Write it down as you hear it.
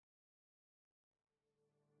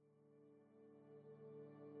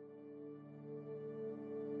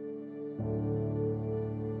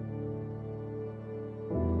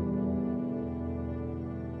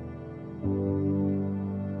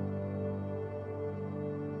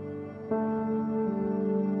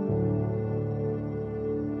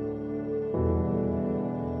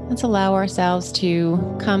Let's allow ourselves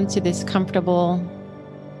to come to this comfortable,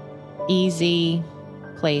 easy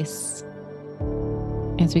place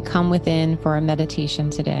as we come within for our meditation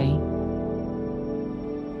today.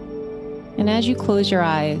 And as you close your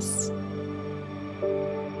eyes,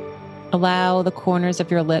 allow the corners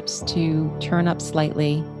of your lips to turn up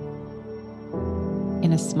slightly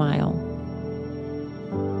in a smile.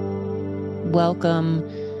 Welcome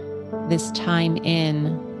this time in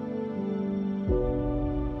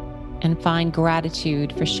and find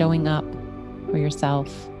gratitude for showing up for yourself.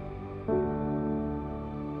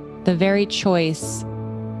 The very choice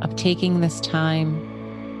of taking this time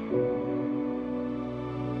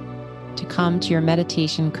to come to your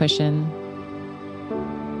meditation cushion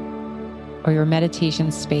or your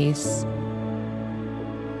meditation space,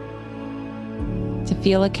 to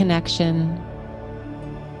feel a connection,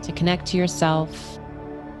 to connect to yourself,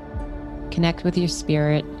 connect with your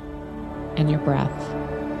spirit and your breath.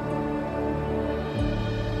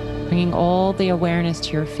 Bringing all the awareness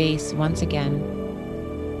to your face once again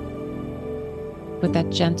with that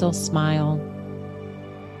gentle smile,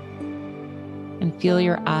 and feel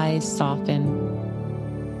your eyes soften.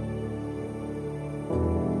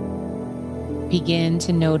 Begin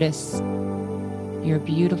to notice your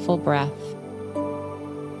beautiful breath,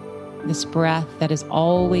 this breath that is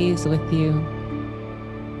always with you.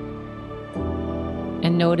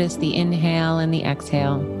 And notice the inhale and the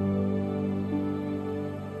exhale.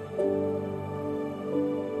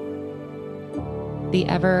 The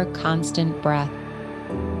ever constant breath.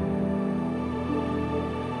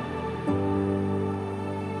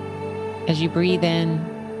 As you breathe in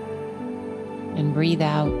and breathe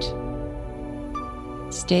out,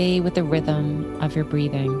 stay with the rhythm of your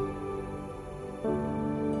breathing.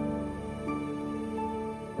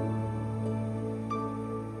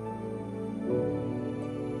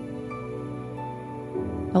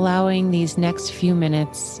 Allowing these next few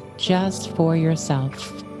minutes just for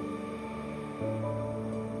yourself.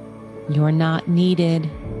 You're not needed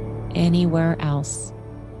anywhere else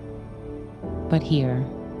but here.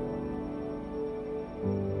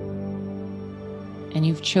 And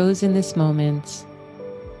you've chosen this moment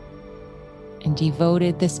and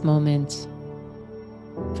devoted this moment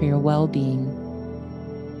for your well-being.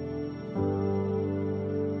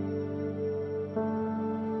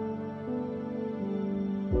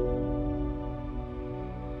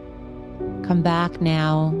 Come back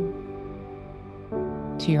now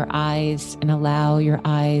to your eyes and allow your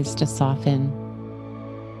eyes to soften.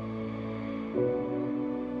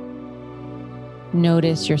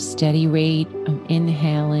 Notice your steady rate of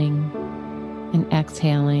inhaling and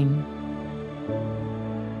exhaling.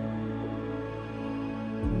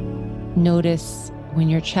 Notice when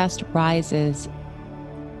your chest rises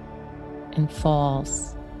and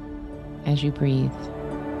falls as you breathe.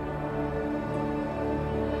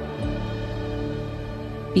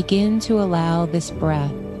 Begin to allow this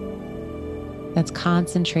breath that's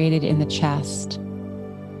concentrated in the chest,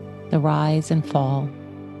 the rise and fall,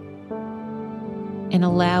 and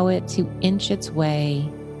allow it to inch its way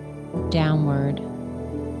downward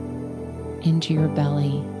into your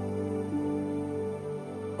belly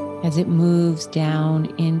as it moves down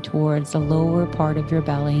in towards the lower part of your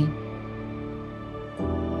belly.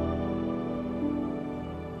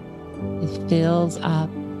 It fills up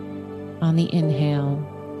on the inhale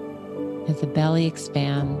as the belly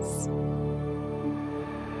expands.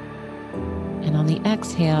 And on the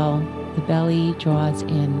exhale, the belly draws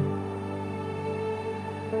in.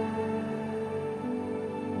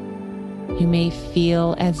 You may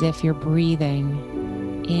feel as if you're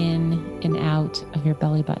breathing in and out of your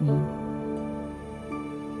belly button.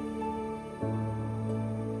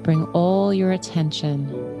 Bring all your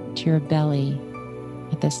attention to your belly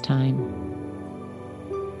at this time.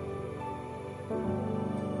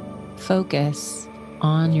 Focus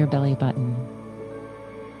on your belly button.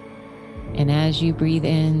 And as you breathe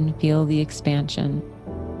in, feel the expansion.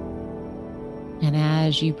 And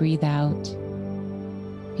as you breathe out,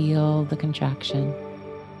 feel the contraction.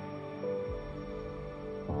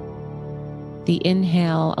 The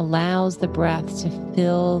inhale allows the breath to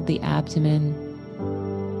fill the abdomen.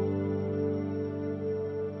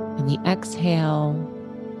 And the exhale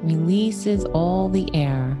releases all the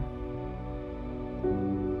air.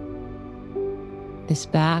 This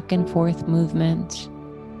back and forth movement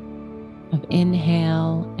of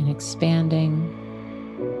inhale and expanding,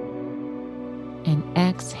 and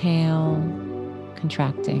exhale,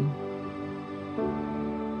 contracting.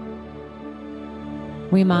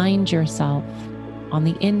 Remind yourself on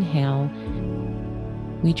the inhale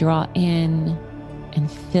We draw in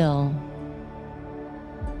and fill.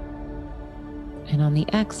 And on the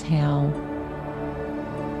exhale,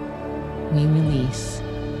 we release.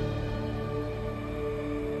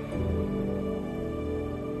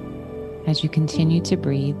 As you continue to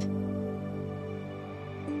breathe,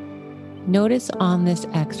 notice on this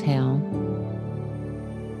exhale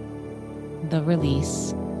the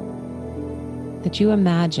release, that you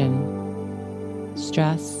imagine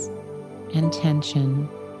stress and tension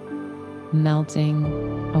melting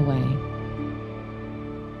away.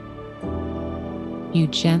 You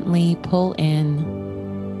gently pull in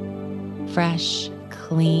fresh,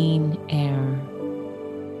 clean air,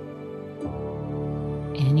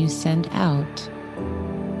 and you send out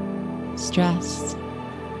stress,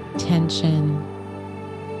 tension,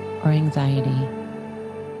 or anxiety.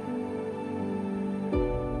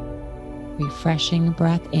 Refreshing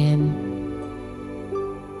breath in,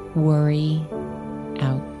 worry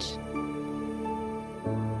out.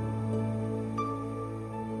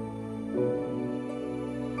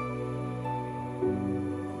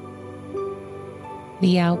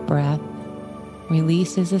 The out breath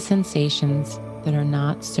releases the sensations that are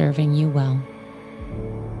not serving you well.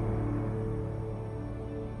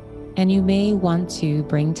 And you may want to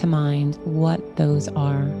bring to mind what those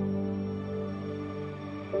are.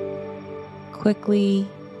 Quickly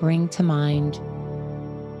bring to mind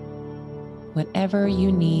whatever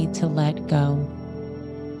you need to let go.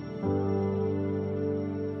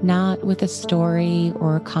 Not with a story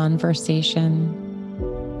or a conversation,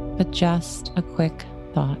 but just a quick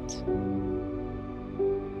thought.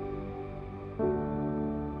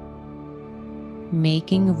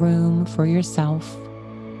 Making room for yourself,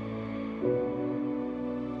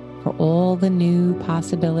 for all the new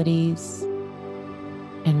possibilities,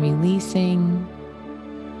 and releasing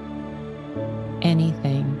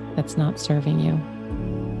anything that's not serving you.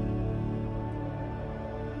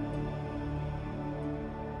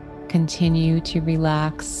 Continue to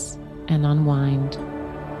relax and unwind.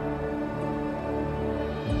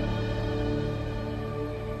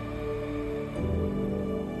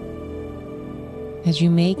 As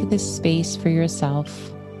you make this space for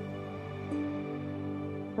yourself,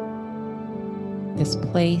 this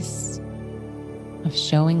place of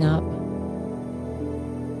showing up,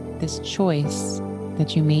 this choice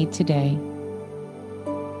that you made today,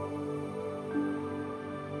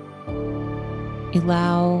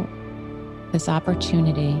 allow this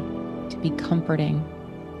opportunity to be comforting,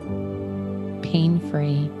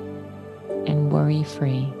 pain-free, and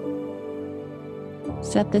worry-free.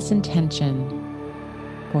 Set this intention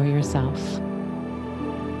for yourself.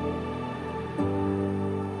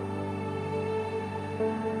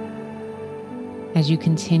 As you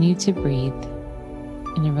continue to breathe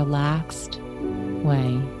in a relaxed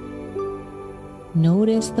way,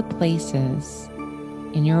 notice the places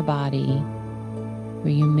in your body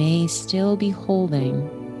where you may still be holding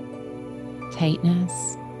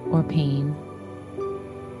tightness or pain.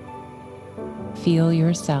 Feel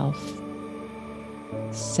yourself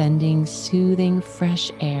sending soothing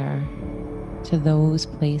fresh air to those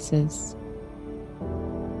places.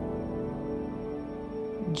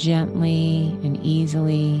 Gently and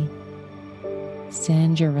easily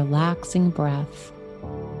send your relaxing breath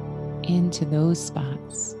into those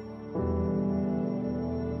spots.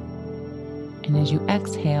 And as you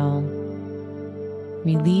exhale,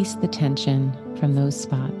 release the tension from those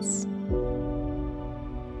spots.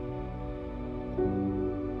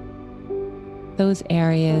 Those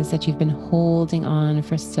areas that you've been holding on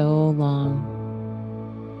for so long.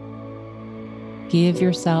 Give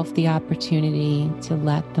yourself the opportunity to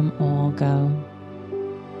let them all go.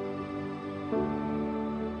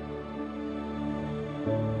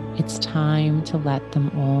 It's time to let them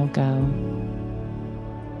all go.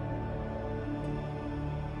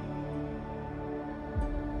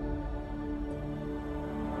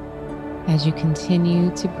 As you continue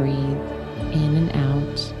to breathe in and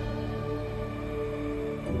out,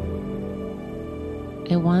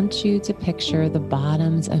 I want you to picture the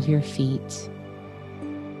bottoms of your feet.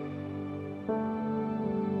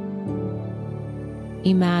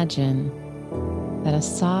 Imagine that a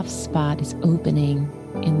soft spot is opening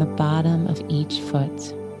in the bottom of each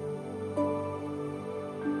foot.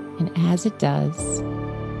 And as it does,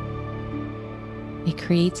 it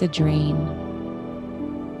creates a drain.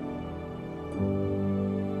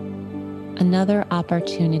 Another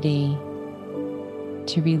opportunity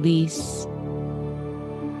to release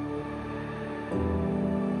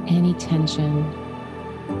any tension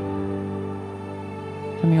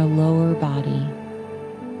from your lower body,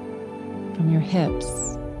 from your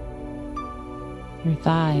hips, your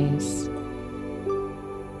thighs,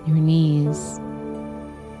 your knees,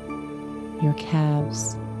 your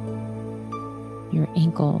calves, your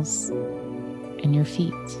ankles, and your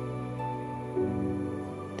feet.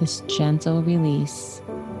 This gentle release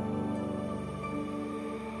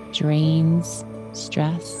drains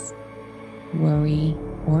stress, worry,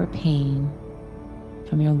 or pain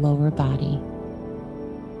from your lower body.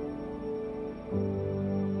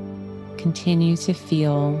 Continue to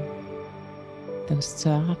feel those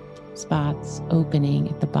soft spots opening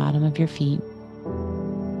at the bottom of your feet.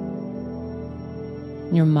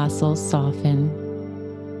 Your muscles soften,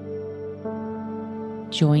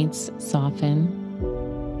 joints soften,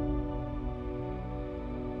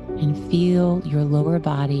 and feel your lower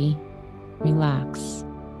body relax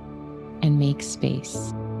and make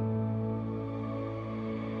space.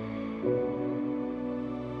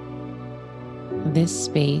 This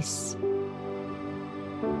space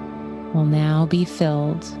will now be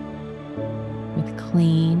filled with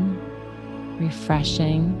clean,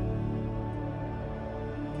 refreshing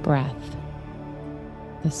breath,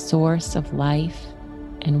 the source of life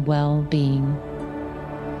and well-being.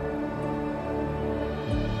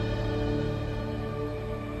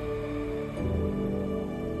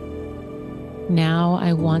 Now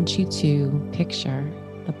I want you to picture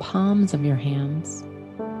the palms of your hands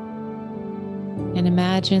and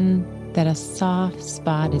imagine that a soft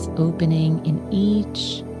spot is opening in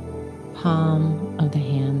each palm of the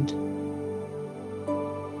hand.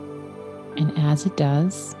 And as it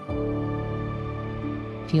does,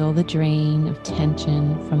 feel the drain of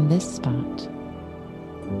tension from this spot.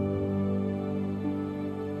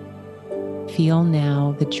 Feel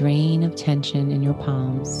now the drain of tension in your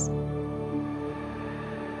palms.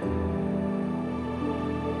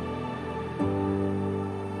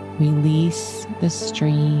 Release the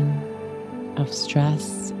stream of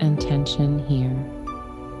stress and tension here.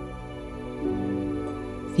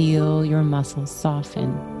 Feel your muscles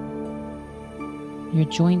soften, your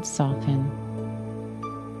joints soften,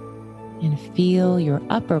 and feel your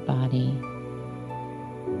upper body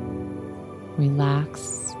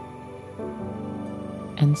relax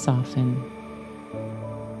and soften.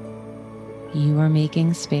 You are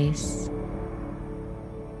making space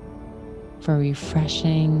for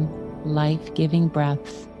refreshing, life-giving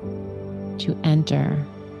breaths to enter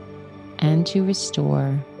and to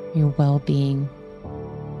restore your well-being.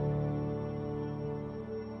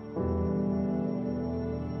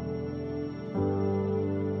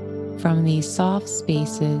 From these soft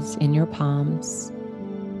spaces in your palms,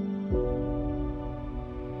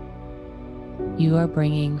 you are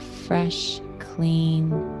bringing fresh, clean,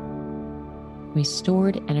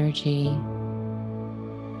 restored energy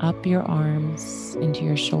up your arms into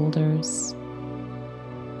your shoulders,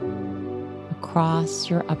 across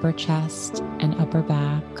your upper chest and upper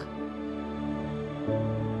back,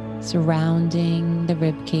 surrounding the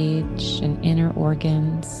rib cage and inner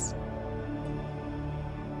organs,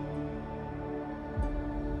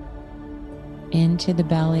 into the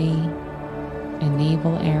belly and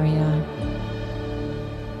navel area,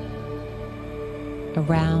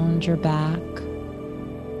 around your back,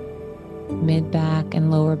 mid-back and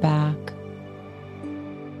lower back,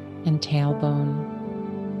 and tailbone,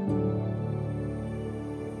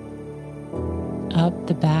 up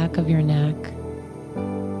the back of your neck,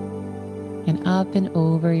 and up and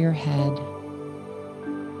over your head,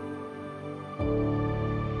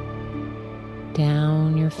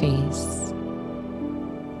 down your face,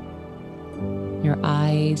 your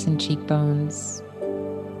eyes and cheekbones,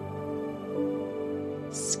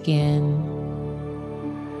 skin,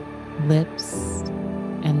 lips,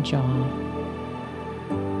 and jaw.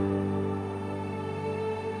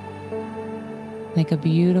 Like a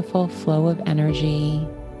beautiful flow of energy,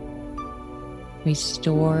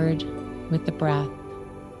 restored with the breath,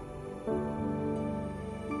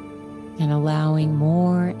 and allowing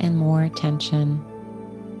more and more tension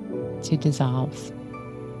to dissolve.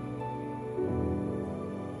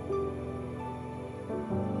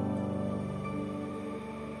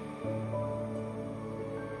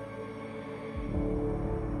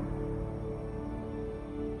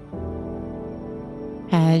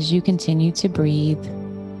 As you continue to breathe,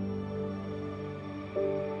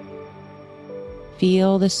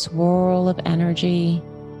 feel the swirl of energy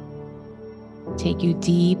take you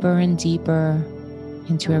deeper and deeper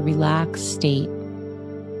into a relaxed state.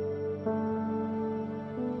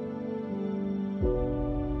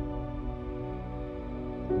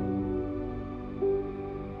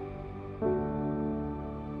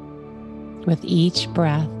 With each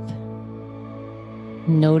breath,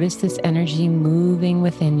 notice this energy moving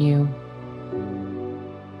within you.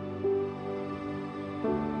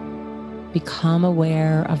 become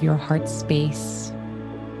aware of your heart space.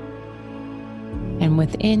 And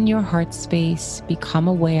within your heart space, become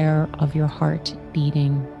aware of your heart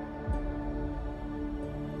beating.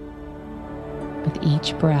 With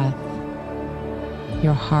each breath,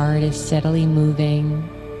 your heart is steadily moving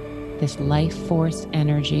this life force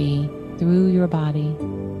energy through your body.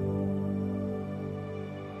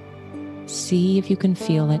 See if you can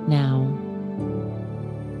feel it now.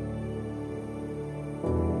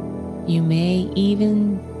 You may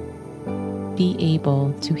even be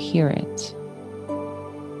able to hear it.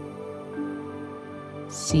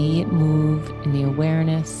 See it move in the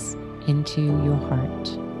awareness into your heart.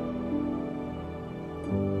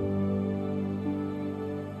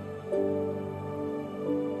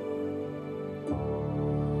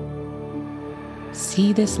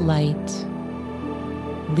 See this light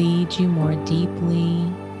lead you more deeply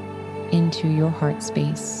into your heart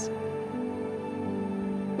space.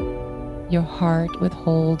 Your heart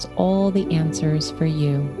withholds all the answers for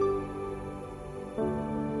you,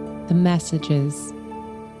 the messages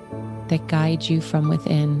that guide you from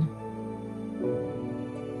within,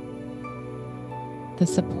 the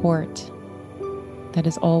support that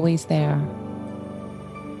is always there,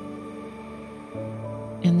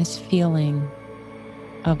 and this feeling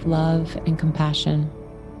of love and compassion.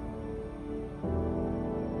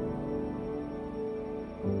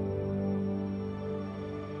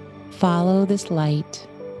 Follow this light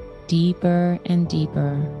deeper and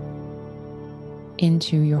deeper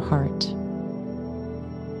into your heart.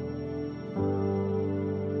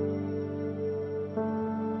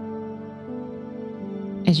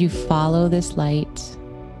 As you follow this light,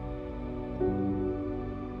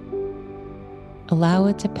 allow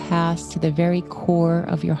it to pass to the very core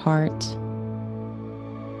of your heart.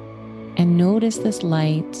 And notice this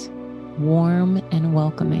light, warm and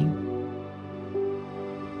welcoming.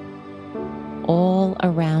 All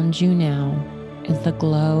around you now is the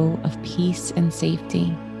glow of peace and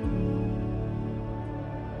safety.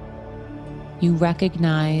 You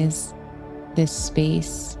recognize this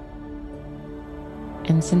space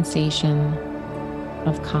and sensation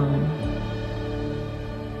of calm.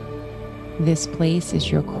 This place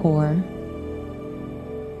is your core,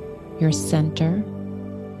 your center,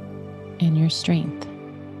 and your strength.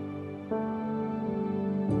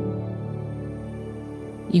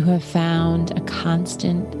 You have found a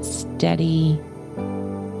constant, steady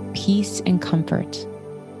peace and comfort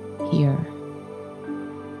here,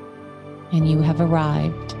 and you have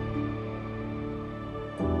arrived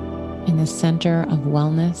in the center of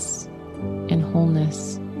wellness and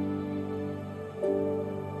wholeness.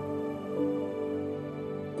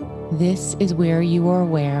 This is where you are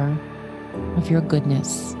aware of your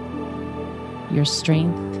goodness, your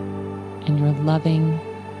strength, and your loving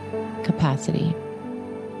capacity.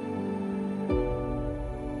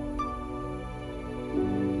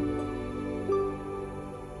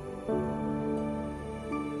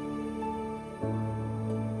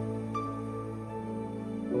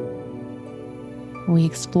 We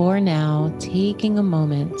explore now, taking a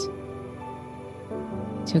moment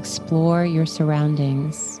to explore your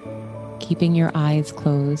surroundings, keeping your eyes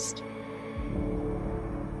closed.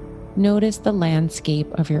 Notice the landscape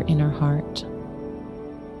of your inner heart.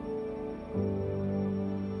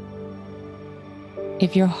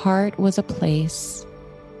 If your heart was a place,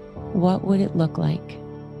 what would it look like?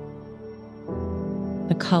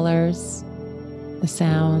 The colors, the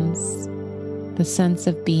sounds, the sense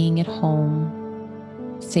of being at home,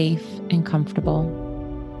 safe and comfortable.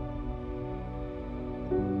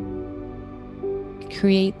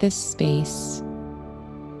 Create this space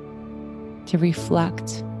to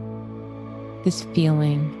reflect this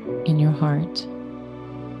feeling in your heart.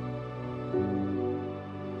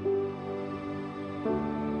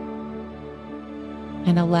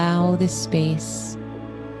 And allow this space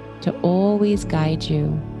to always guide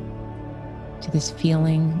you to this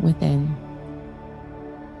feeling within.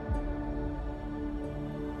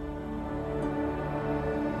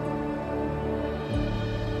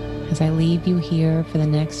 As I leave you here for the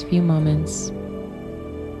next few moments,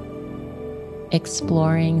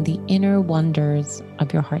 exploring the inner wonders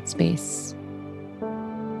of your heart space.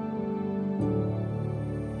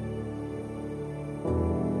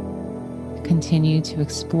 Continue to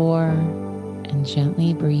explore and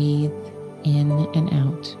gently breathe in and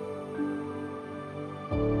out.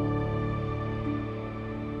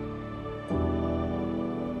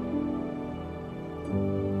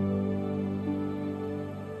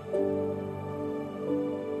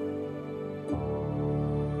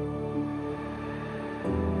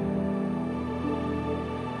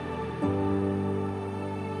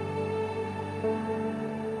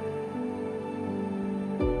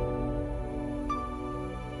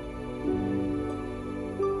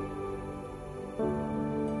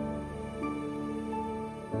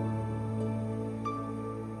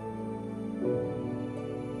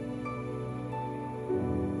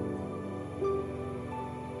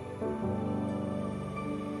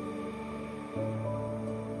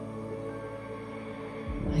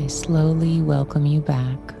 I slowly welcome you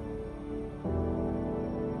back,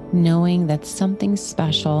 knowing that something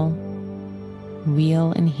special,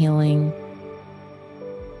 real and healing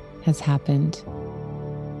has happened.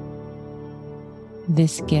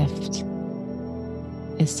 This gift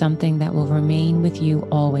is something that will remain with you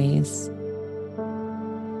always.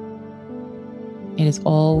 It is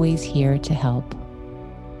always here to help.